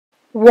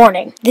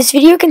Warning: this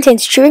video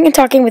contains chewing and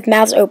talking with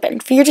mouths open.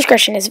 For your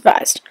discretion is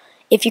advised.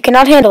 If you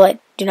cannot handle it,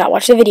 do not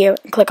watch the video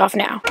and click off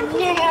now.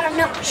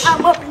 Banana,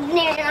 I'm a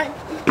banana,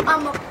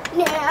 I'm a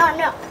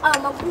banana,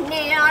 I'm a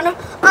banana,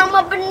 I'm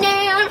a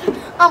banana,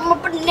 I'm a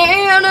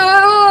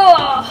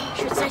banana.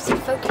 Sure, it's nice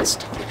and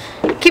focused.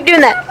 Keep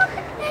doing that.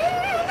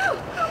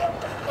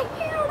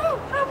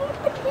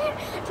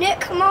 Nick,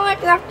 come on,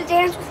 you have to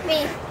dance with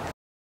me.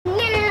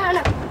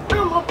 Banana,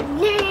 I'm a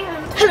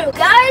banana. Hello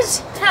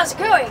guys, how's it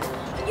going?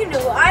 You know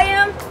who I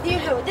am, you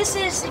know what this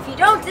is. If you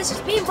don't, this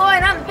is Bean Boy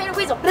and I'm the Painted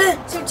Weasel.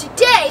 So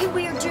today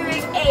we are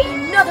doing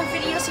another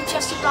video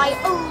suggested by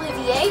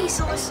Olivier. He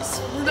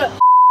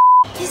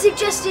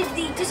suggested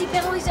the Dizzy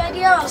Penalties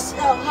idea. I'll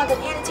have an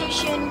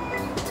annotation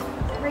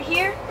right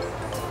here.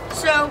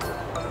 So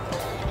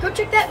go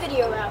check that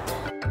video out.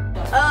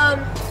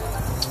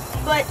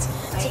 But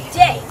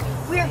today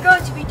we are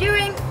going to be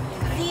doing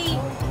the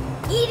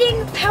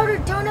eating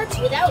powdered donuts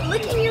without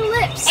licking your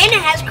lips. And it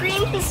has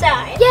cream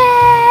inside. Yay!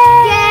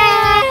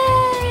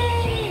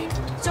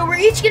 So we're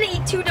each gonna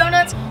eat 2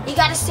 donuts. You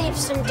gotta save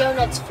some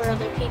donuts for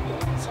other people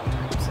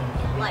sometimes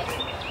in life.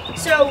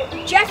 So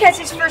Jack has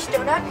his first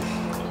donut.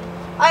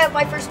 I have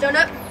my first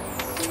donut.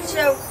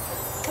 So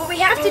what we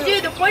have to do,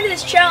 the point of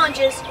this challenge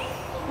is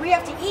we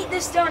have to eat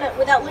this donut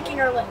without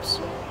licking our lips.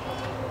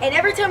 And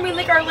every time we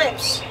lick our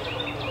lips,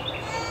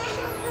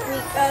 we,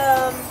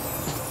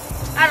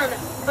 I don't know.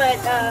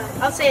 But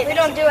I'll say it. We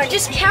don't do it.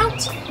 Just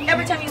count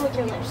every time you lick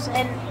your lips.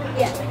 And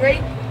yeah, you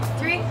ready?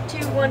 3,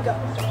 2, 1, go.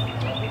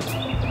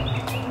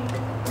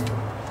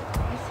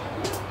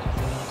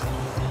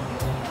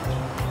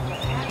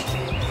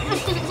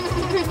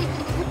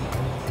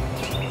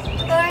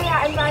 Oh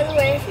yeah, and by the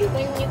way, if you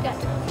win,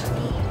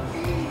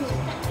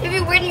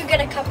 you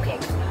get a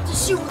cupcake. It's a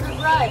super good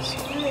prize.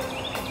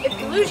 If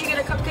you lose, you get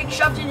a cupcake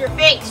shoved in your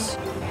face.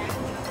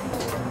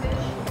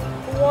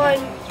 1.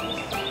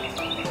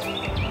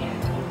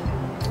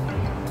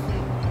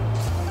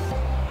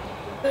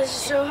 This is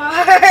so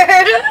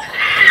hard.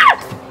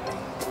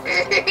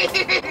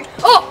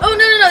 Oh, no,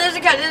 there's a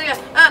count,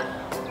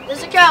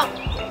 there's a count.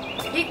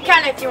 You can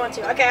count it if you want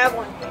to. Okay, I have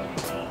 1.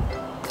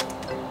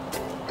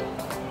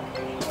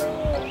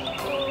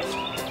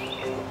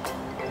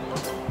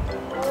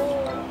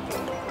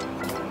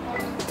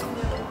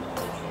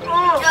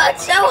 Oh,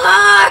 that's so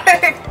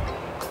hard.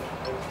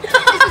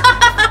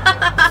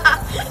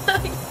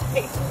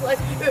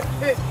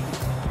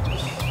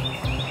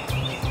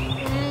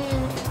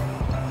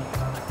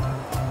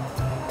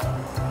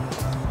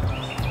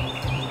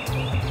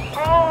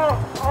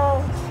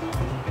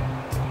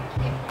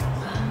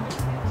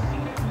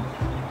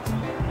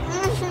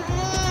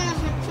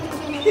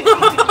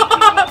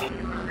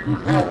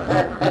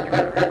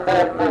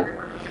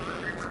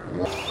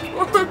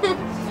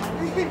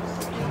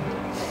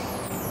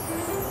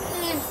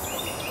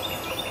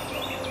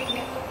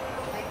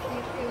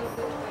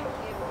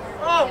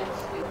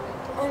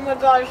 Oh my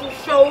god, this is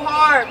so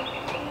hard.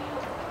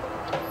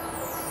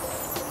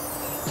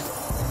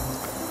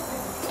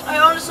 I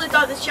honestly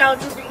thought this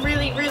challenge would be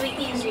really, really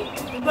easy.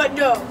 But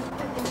no.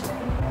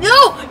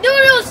 No,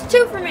 it's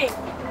 2 for me.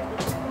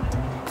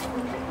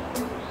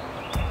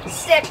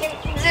 Second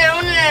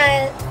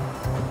donut.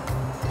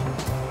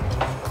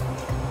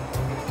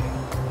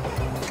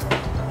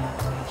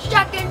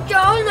 Second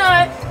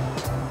donut.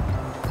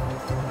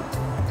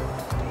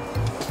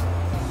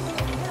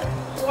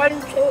 1, 2,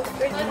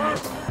 3, 4.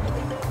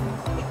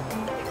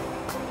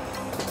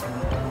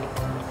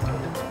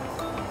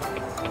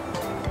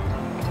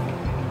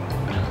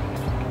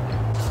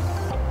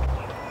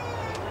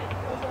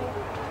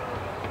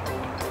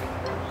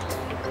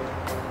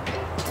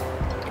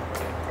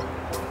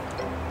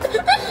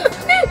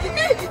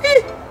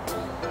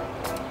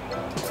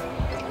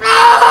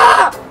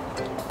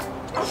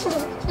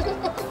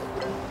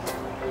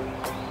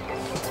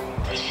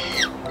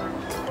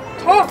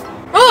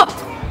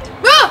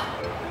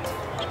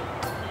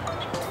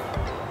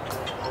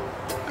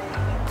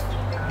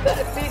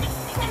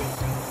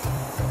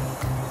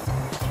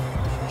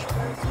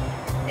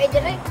 Hey,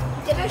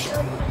 did I show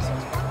him my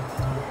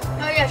 6-pack?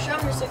 Oh yeah, show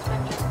him your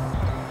 6-pack.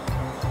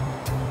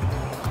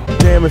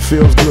 Damn, it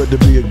feels good to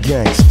be a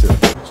gangster.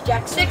 It's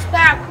Jack's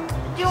 6-pack.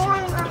 Do you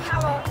want to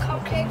have a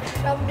cupcake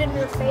shoved in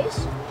your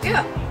face?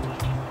 Yeah.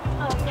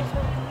 Oh,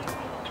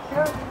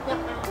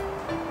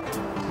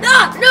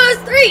 no,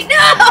 it's 3. No!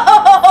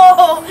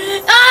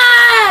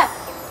 Ah!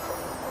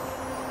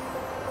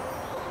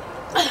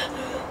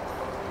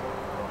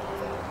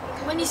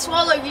 When you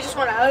swallow, you just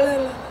want to.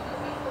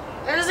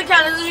 That doesn't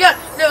count. That doesn't count.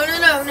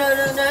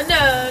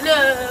 No.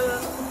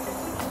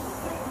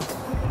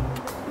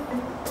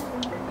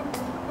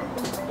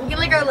 You can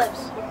lick our lips.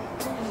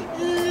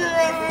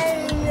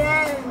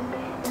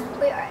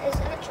 Wait, is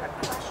that a trick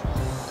question?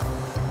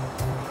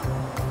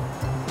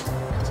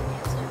 That's an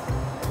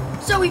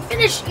answer. So we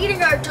finished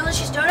eating our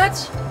delicious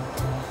donuts.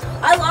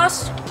 I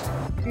lost.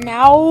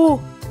 Now.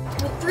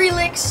 With 3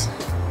 licks,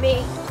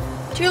 me.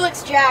 2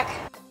 licks, Jack.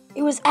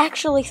 It was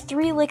actually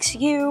 3 licks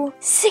you,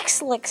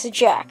 6 licks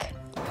Jack.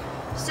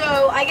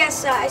 So I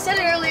guess I said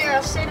it earlier,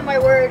 I'll say to my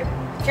word,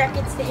 Jack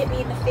gets to hit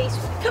me in the face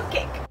with a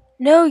cupcake.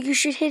 No, you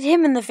should hit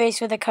him in the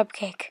face with a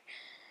cupcake.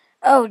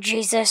 Oh,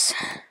 Jesus.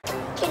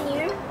 Can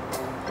you?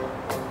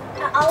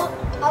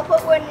 I'll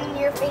put one in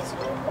your face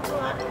and you put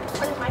one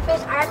in my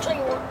face. I actually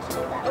want to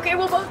do that. Okay,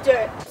 we'll both do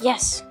it.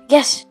 Yes,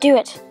 yes, do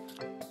it.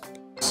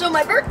 So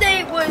my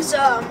birthday was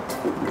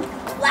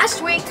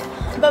last week,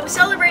 but we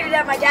celebrated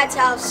at my dad's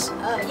house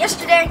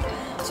yesterday.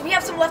 So we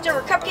have some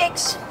leftover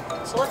cupcakes,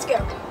 so let's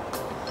go.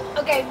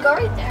 Okay, go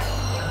right there.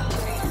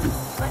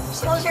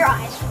 Close your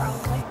eyes,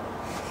 probably.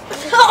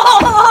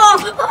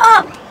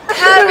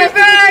 Happy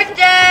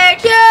birthday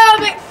to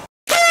me!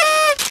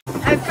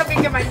 I have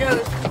cupcake in my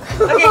nose.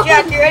 Okay,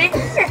 Jack, you ready?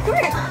 Come here, come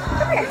here,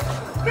 come here,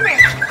 come here.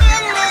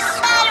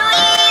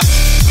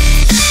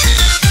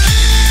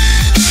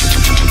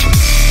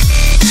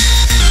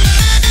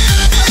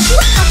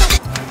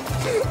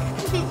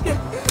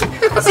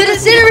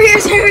 Sit over here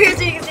so you can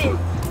see.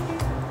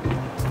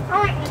 I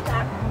like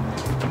that.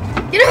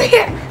 Get over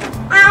here.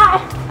 Ow.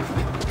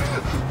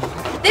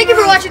 Thank you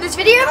for watching this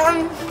video.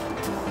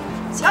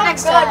 See you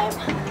next time.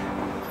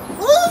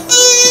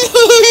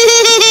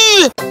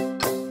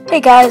 Hey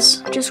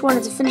guys, just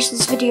wanted to finish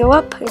this video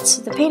up. It's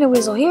the Painted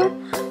Weasel here.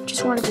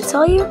 Just wanted to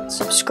tell you,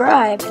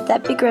 subscribe, hit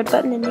that big red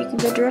button and you can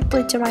go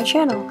directly to my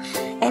channel.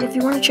 And if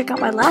you want to check out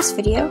my last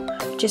video,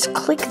 just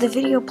click the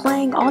video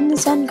playing on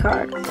this end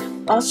card.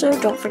 Also,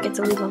 don't forget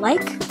to leave a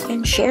like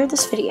and share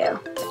this video.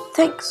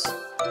 Thanks.